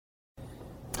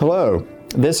Hello,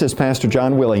 this is Pastor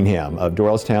John Willingham of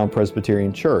Doylestown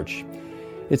Presbyterian Church.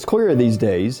 It's clear these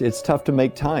days it's tough to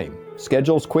make time.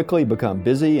 Schedules quickly become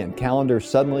busy and calendars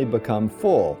suddenly become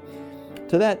full.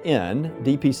 To that end,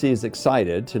 DPC is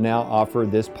excited to now offer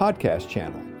this podcast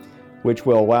channel, which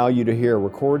will allow you to hear a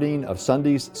recording of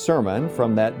Sunday's sermon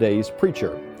from that day's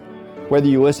preacher. Whether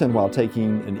you listen while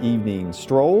taking an evening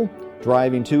stroll,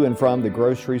 driving to and from the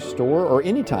grocery store, or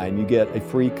anytime you get a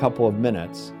free couple of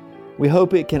minutes, we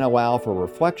hope it can allow for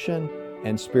reflection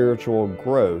and spiritual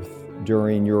growth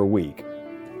during your week.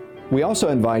 We also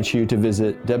invite you to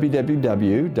visit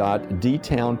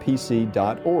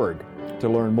www.dtownpc.org to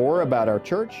learn more about our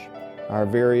church, our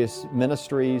various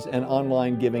ministries, and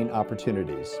online giving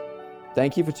opportunities.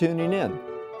 Thank you for tuning in.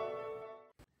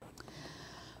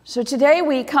 So today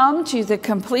we come to the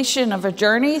completion of a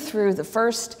journey through the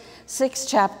first 6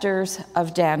 chapters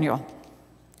of Daniel.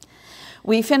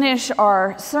 We finish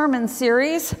our sermon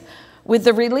series with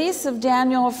the release of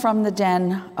Daniel from the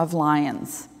den of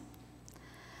lions.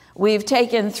 We've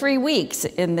taken 3 weeks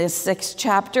in this 6th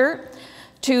chapter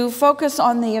to focus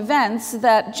on the events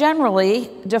that generally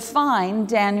define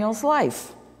Daniel's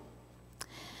life.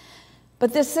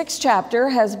 But this 6th chapter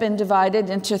has been divided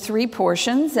into 3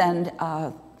 portions, and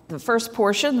the first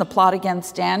portion, the plot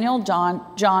against Daniel,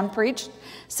 John preached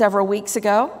several weeks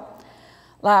ago.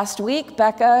 Last week,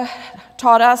 Becca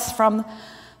taught us from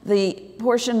the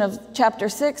portion of chapter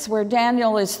 6 where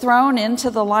Daniel is thrown into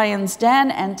the lion's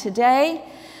den, and today,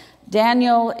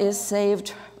 Daniel is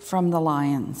saved from the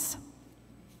lions.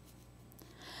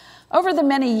 Over the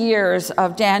many years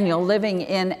of Daniel living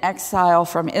in exile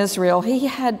from Israel, he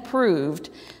had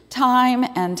proved time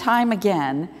and time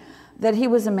again that he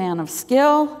was a man of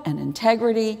skill and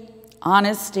integrity,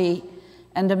 honesty,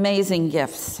 and amazing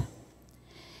gifts.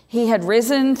 He had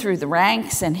risen through the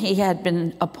ranks, and he had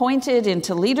been appointed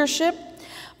into leadership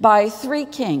by 3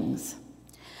 kings.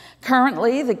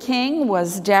 Currently, the king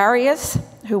was Darius,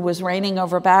 who was reigning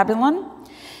over Babylon,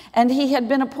 and he had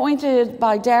been appointed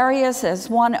by Darius as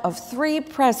one of 3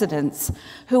 presidents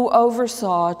who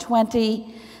oversaw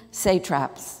 20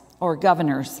 satraps, or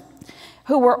governors,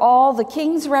 who were all the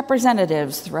king's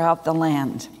representatives throughout the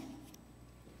land.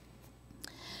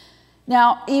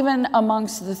 Now, even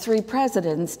amongst the 3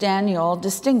 presidents, Daniel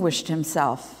distinguished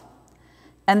himself,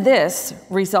 and this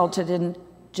resulted in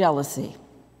jealousy.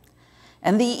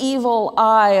 And the evil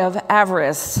eye of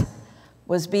avarice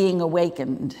was being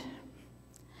awakened.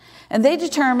 And they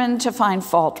determined to find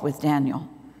fault with Daniel,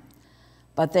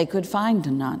 but they could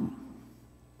find none.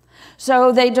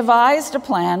 So they devised a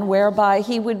plan whereby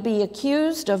he would be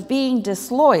accused of being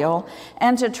disloyal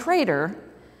and a traitor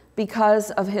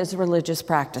because of his religious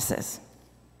practices.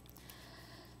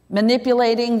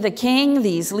 Manipulating the king,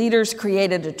 these leaders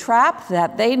created a trap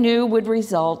that they knew would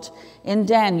result in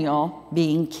Daniel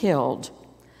being killed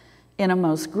in a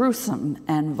most gruesome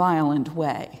and violent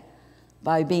way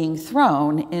by being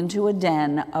thrown into a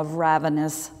den of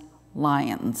ravenous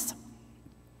lions.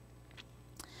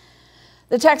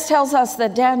 The text tells us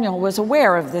that Daniel was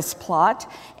aware of this plot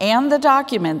and the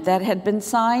document that had been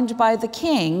signed by the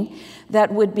king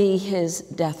that would be his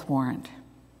death warrant.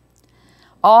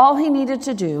 All he needed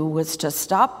to do was to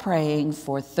stop praying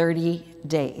for 30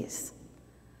 days,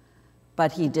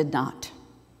 but he did not.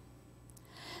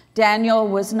 Daniel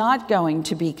was not going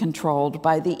to be controlled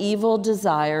by the evil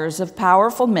desires of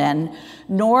powerful men,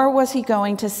 nor was he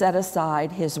going to set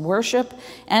aside his worship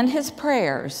and his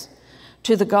prayers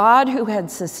to the God who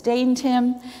had sustained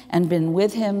him and been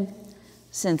with him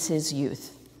since his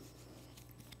youth.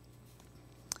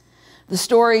 The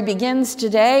story begins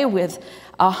today with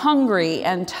a hungry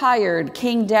and tired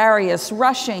King Darius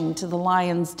rushing to the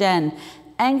lion's den,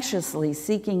 anxiously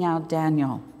seeking out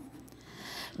Daniel.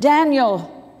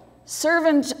 Daniel,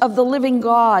 servant of the living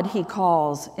God, he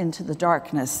calls into the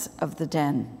darkness of the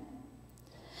den.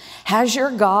 Has your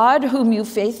God, whom you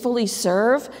faithfully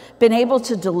serve, been able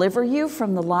to deliver you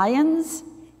from the lions?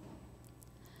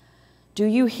 Do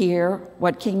you hear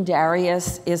what King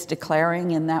Darius is declaring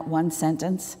in that one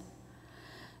sentence?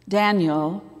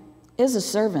 Daniel is a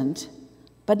servant,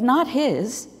 but not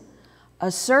his,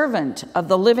 a servant of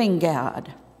the living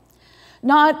God,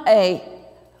 not a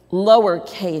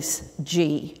lowercase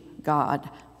g God,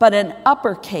 but an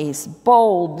uppercase,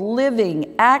 bold,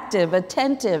 living, active,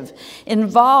 attentive,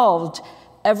 involved,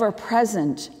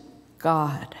 ever-present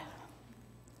God.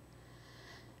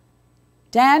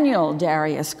 Daniel,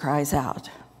 Darius cries out,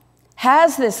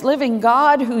 has this living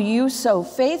God who you so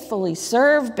faithfully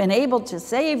serve been able to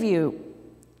save you?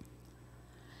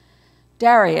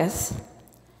 Darius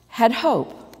had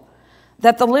hope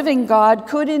that the living God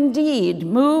could indeed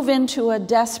move into a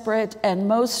desperate and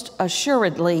most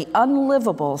assuredly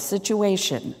unlivable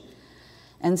situation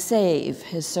and save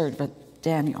his servant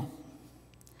Daniel.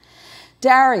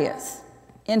 Darius,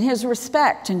 in his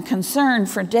respect and concern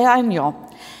for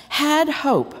Daniel, had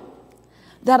hope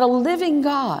that a living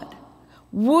God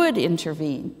would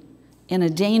intervene in a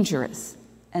dangerous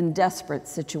and desperate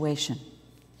situation.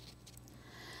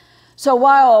 So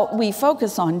while we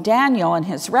focus on Daniel and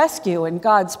his rescue and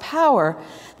God's power,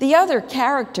 the other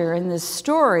character in this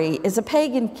story is a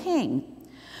pagan king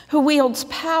who wields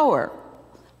power,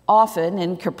 often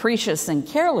in capricious and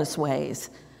careless ways,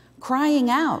 crying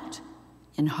out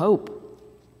in hope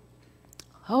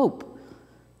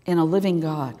in a living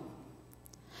God.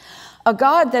 A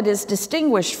God that is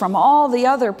distinguished from all the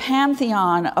other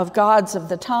pantheon of gods of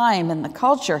the time and the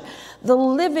culture, the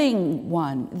living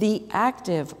one, the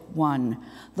active one,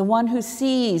 the one who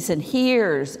sees and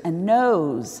hears and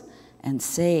knows and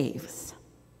saves.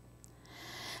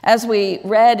 As we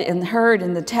read and heard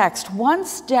in the text,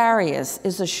 once Darius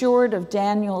is assured of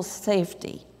Daniel's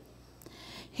safety,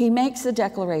 he makes a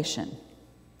declaration,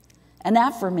 an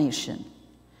affirmation.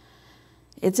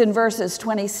 It's in verses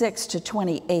 26 to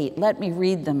 28. Let me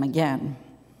read them again.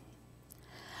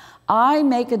 I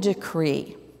make a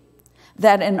decree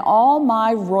that in all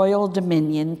my royal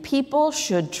dominion, people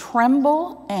should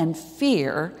tremble and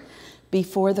fear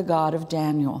before the God of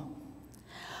Daniel.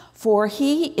 For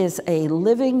he is a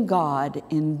living God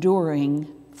enduring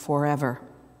forever.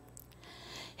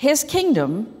 His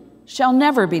kingdom shall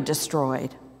never be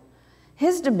destroyed.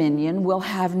 His dominion will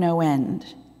have no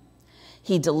end.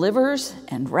 He delivers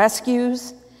and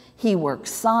rescues. He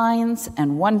works signs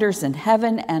and wonders in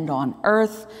heaven and on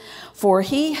earth, for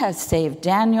he has saved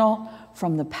Daniel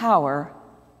from the power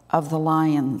of the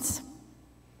lions.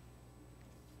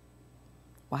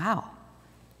 Wow.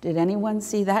 Did anyone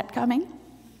see that coming?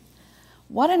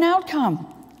 What an outcome.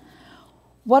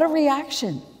 What a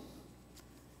reaction.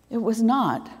 It was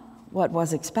not what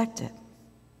was expected.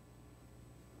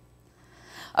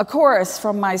 A chorus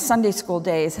from my Sunday school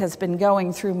days has been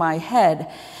going through my head,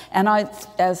 and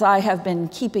as I have been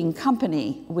keeping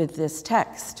company with this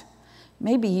text.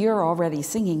 Maybe you're already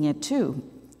singing it too.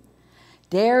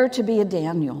 Dare to be a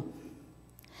Daniel.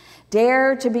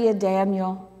 Dare to be a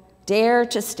Daniel. Dare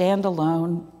to stand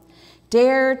alone.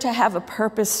 Dare to have a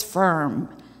purpose firm.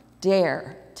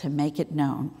 Dare to make it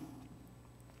known.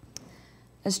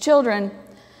 As children,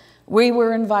 we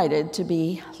were invited to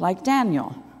be like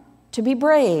Daniel, to be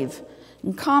brave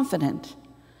and confident,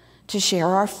 to share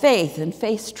our faith and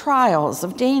face trials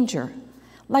of danger,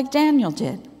 like Daniel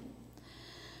did.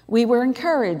 We were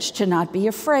encouraged to not be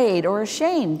afraid or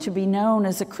ashamed to be known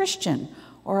as a Christian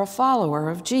or a follower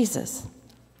of Jesus.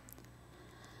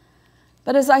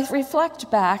 But as I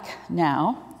reflect back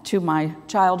now to my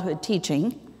childhood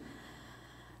teaching,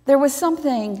 there was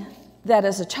something that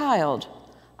as a child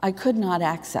I could not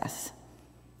access.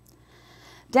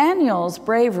 Daniel's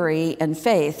bravery and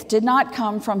faith did not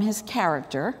come from his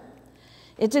character.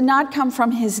 It did not come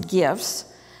from his gifts,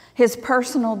 his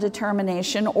personal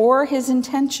determination, or his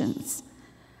intentions.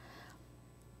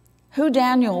 Who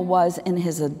Daniel was in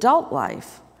his adult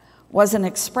life was an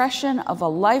expression of a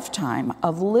lifetime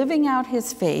of living out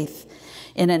his faith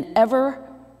in an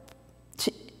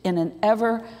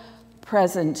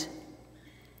ever-present,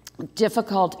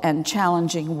 difficult and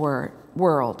challenging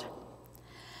world.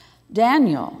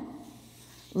 Daniel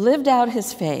lived out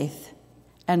his faith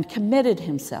and committed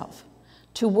himself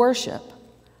to worship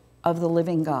of the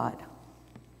living God.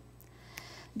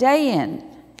 Day in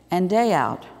and day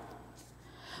out,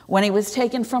 when he was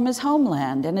taken from his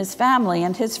homeland and his family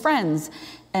and his friends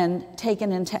and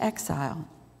taken into exile,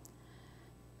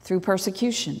 through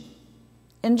persecution,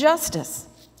 injustice,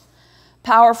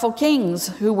 powerful kings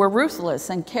who were ruthless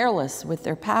and careless with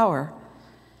their power,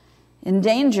 in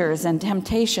dangers and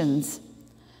temptations,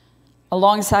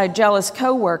 alongside jealous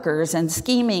co-workers and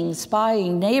scheming,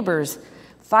 spying neighbors,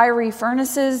 fiery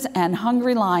furnaces and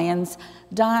hungry lions,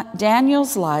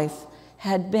 Daniel's life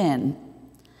had been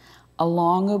a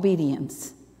long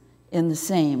obedience in the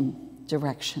same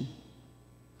direction.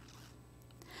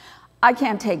 I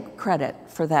can't take credit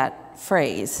for that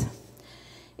phrase.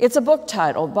 It's a book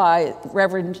title by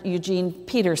Reverend Eugene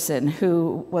Peterson,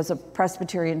 who was a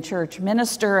Presbyterian Church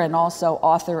minister and also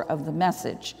author of The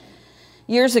Message.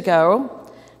 Years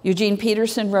ago, Eugene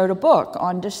Peterson wrote a book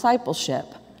on discipleship,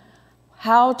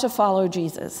 How to Follow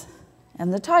Jesus,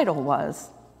 and the title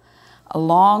was A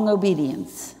Long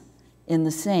Obedience in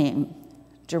the Same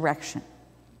Direction.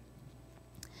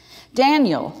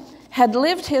 Daniel had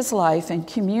lived his life in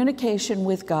communication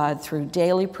with God through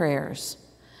daily prayers,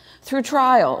 through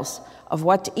trials of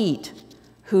what to eat,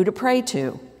 who to pray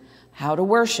to, how to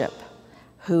worship,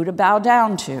 who to bow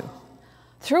down to.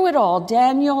 Through it all,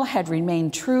 Daniel had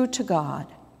remained true to God.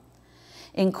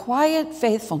 In quiet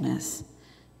faithfulness,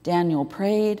 Daniel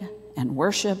prayed and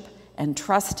worshiped and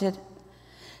trusted,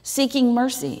 seeking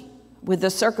mercy with the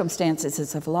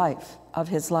circumstances of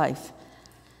his life.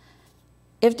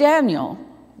 If Daniel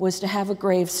was to have a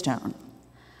gravestone,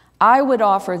 I would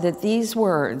offer that these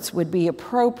words would be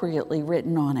appropriately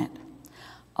written on it: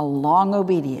 a long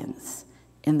obedience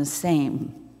in the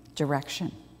same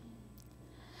direction.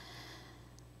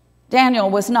 Daniel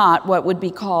was not what would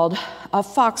be called a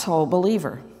foxhole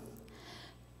believer.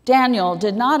 Daniel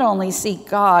did not only seek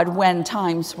God when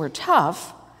times were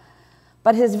tough,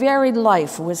 but his very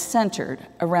life was centered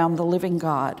around the living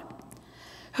God,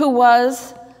 who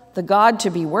was the God to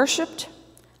be worshiped,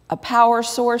 a power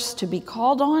source to be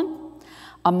called on,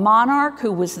 a monarch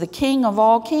who was the king of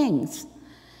all kings.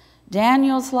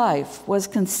 Daniel's life was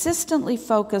consistently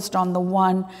focused on the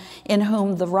one in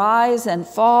whom the rise and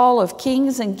fall of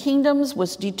kings and kingdoms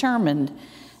was determined,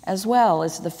 as well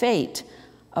as the fate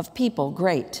of people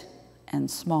great and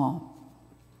small.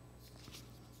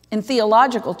 In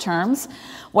theological terms,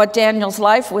 what Daniel's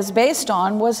life was based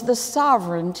on was the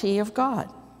sovereignty of God.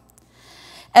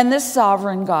 And this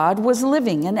sovereign God was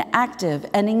living and active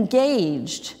and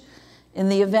engaged in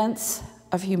the events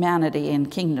of humanity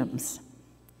and kingdoms.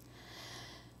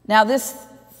 Now, this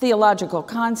theological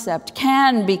concept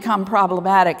can become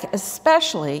problematic,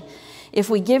 especially if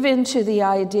we give in to the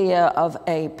idea of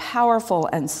a powerful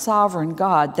and sovereign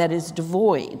God that is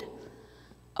devoid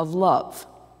of love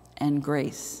and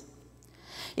grace.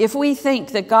 If we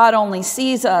think that God only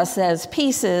sees us as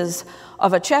pieces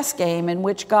of a chess game in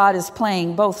which God is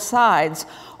playing both sides,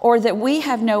 or that we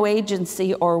have no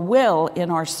agency or will in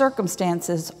our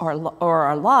circumstances or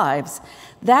our lives,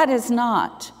 that is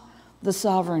not the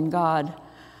sovereign God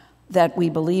that we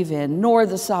believe in, nor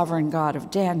the sovereign God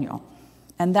of Daniel.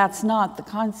 And that's not the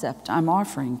concept I'm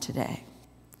offering today.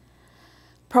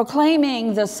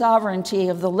 Proclaiming the sovereignty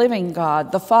of the living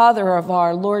God, the Father of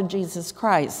our Lord Jesus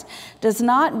Christ, does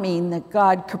not mean that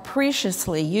God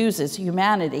capriciously uses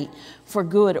humanity for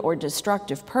good or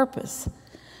destructive purpose.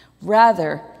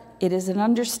 Rather, it is an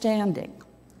understanding,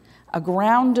 a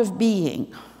ground of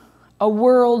being, a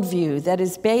worldview that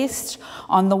is based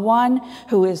on the one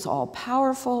who is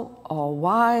all-powerful,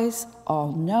 all-wise,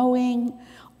 all-knowing,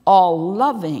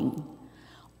 all-loving,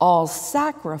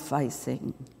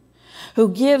 all-sacrificing, who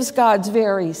gives God's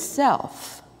very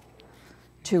self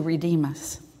to redeem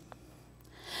us.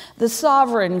 The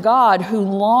sovereign God who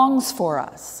longs for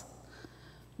us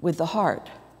with the heart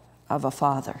of a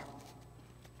father.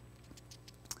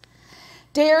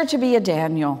 Dare to be a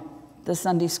Daniel, the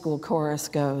Sunday school chorus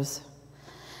goes,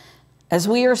 as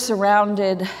we are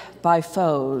surrounded by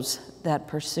foes that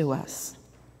pursue us.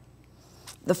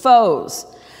 The foes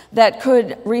that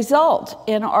could result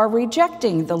in our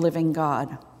rejecting the living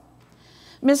God,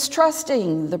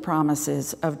 mistrusting the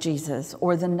promises of Jesus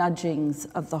or the nudgings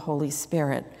of the Holy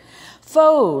Spirit.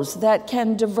 Foes that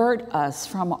can divert us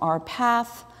from our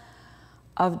path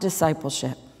of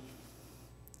discipleship.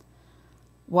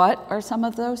 What are some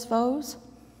of those foes?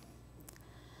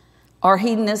 Our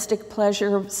hedonistic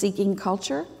pleasure-seeking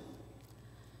culture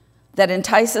that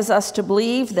entices us to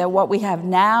believe that what we have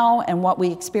now and what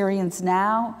we experience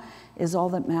now is all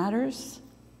that matters.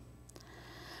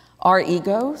 Our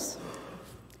egos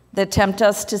that tempt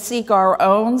us to seek our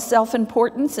own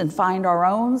self-importance and find our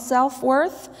own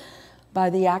self-worth by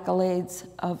the accolades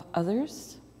of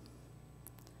others.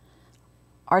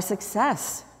 Our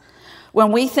success,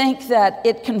 when we think that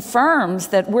it confirms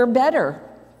that we're better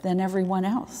than everyone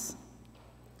else.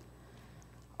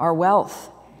 Our wealth,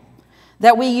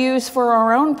 that we use for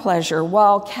our own pleasure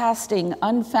while casting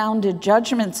unfounded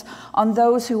judgments on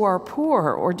those who are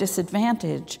poor or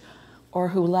disadvantaged or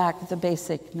who lack the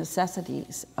basic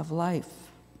necessities of life.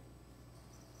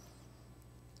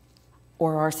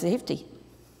 Or our safety,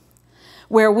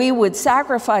 where we would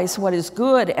sacrifice what is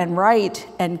good and right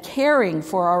and caring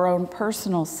for our own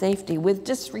personal safety with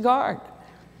disregard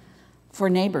for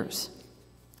neighbors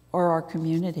or our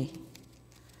community.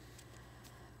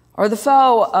 Or the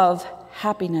foe of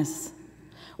happiness,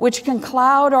 which can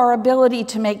cloud our ability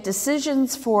to make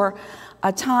decisions for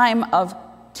a time of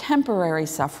temporary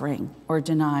suffering or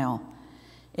denial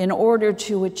in order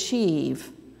to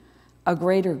achieve a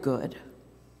greater good.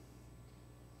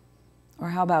 Or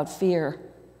how about fear?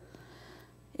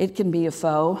 It can be a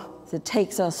foe that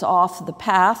takes us off the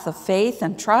path of faith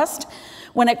and trust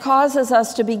when it causes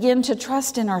us to begin to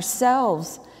trust in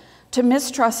ourselves, to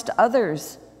mistrust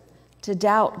others, to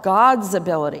doubt God's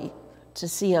ability to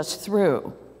see us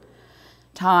through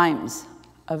times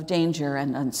of danger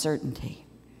and uncertainty.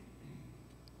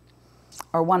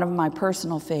 Or one of my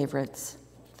personal favorites,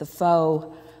 the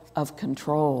foe of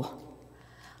control.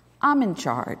 I'm in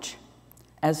charge.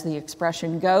 As the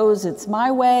expression goes, it's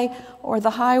my way or the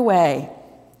highway.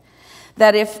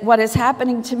 That if what is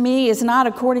happening to me is not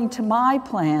according to my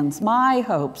plans, my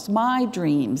hopes, my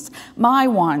dreams, my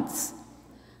wants,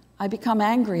 I become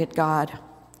angry at God.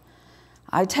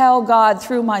 I tell God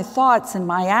through my thoughts and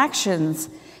my actions,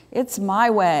 it's my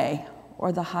way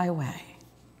or the highway.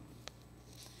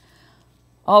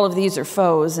 All of these are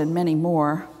foes and many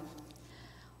more,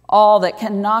 all that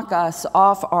can knock us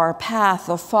off our path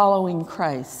of following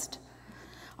Christ,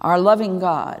 our loving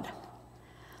God,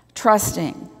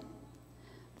 trusting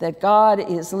that God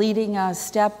is leading us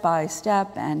step by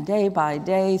step and day by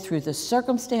day through the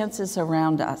circumstances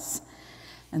around us,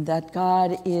 and that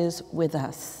God is with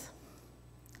us.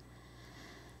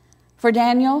 For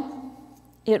Daniel,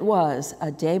 it was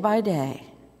a day by day,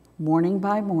 morning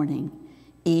by morning,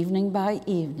 evening by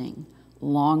evening,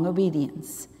 long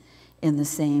obedience in the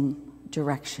same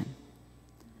direction.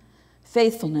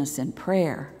 Faithfulness in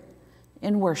prayer,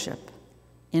 in worship,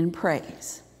 in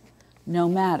praise, no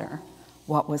matter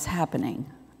what was happening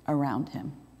around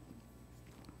him.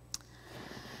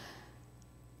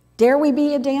 Dare we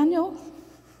be a Daniel?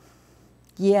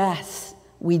 Yes,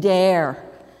 we dare.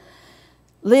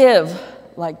 Live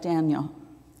like Daniel,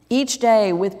 each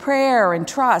day with prayer and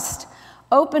trust,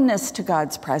 openness to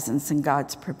God's presence and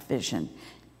God's provision.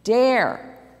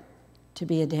 Dare to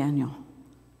be a Daniel.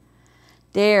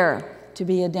 Dare to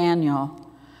be a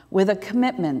Daniel with a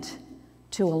commitment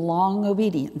to a long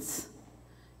obedience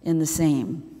in the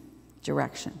same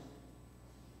direction.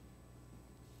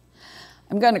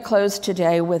 I'm going to close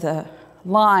today with a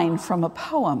line from a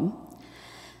poem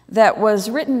that was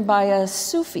written by a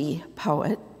Sufi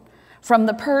poet from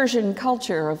the Persian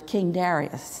culture of King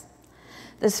Darius.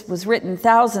 This was written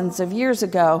thousands of years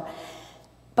ago,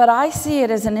 but I see it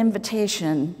as an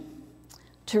invitation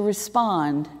to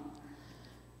respond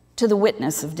to the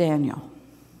witness of Daniel.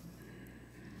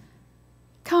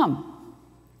 Come,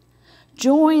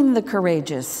 join the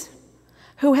courageous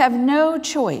who have no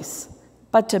choice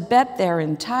but to bet their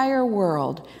entire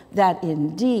world that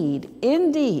indeed,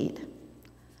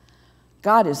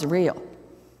 God is real.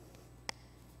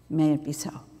 May it be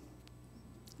so.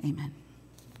 Amen.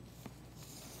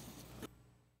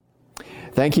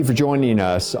 Thank you for joining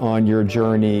us on your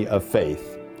journey of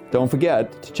faith. Don't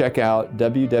forget to check out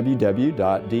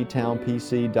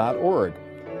www.dtownpc.org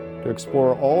to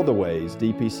explore all the ways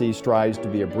DPC strives to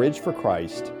be a bridge for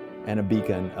Christ and a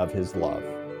beacon of His love.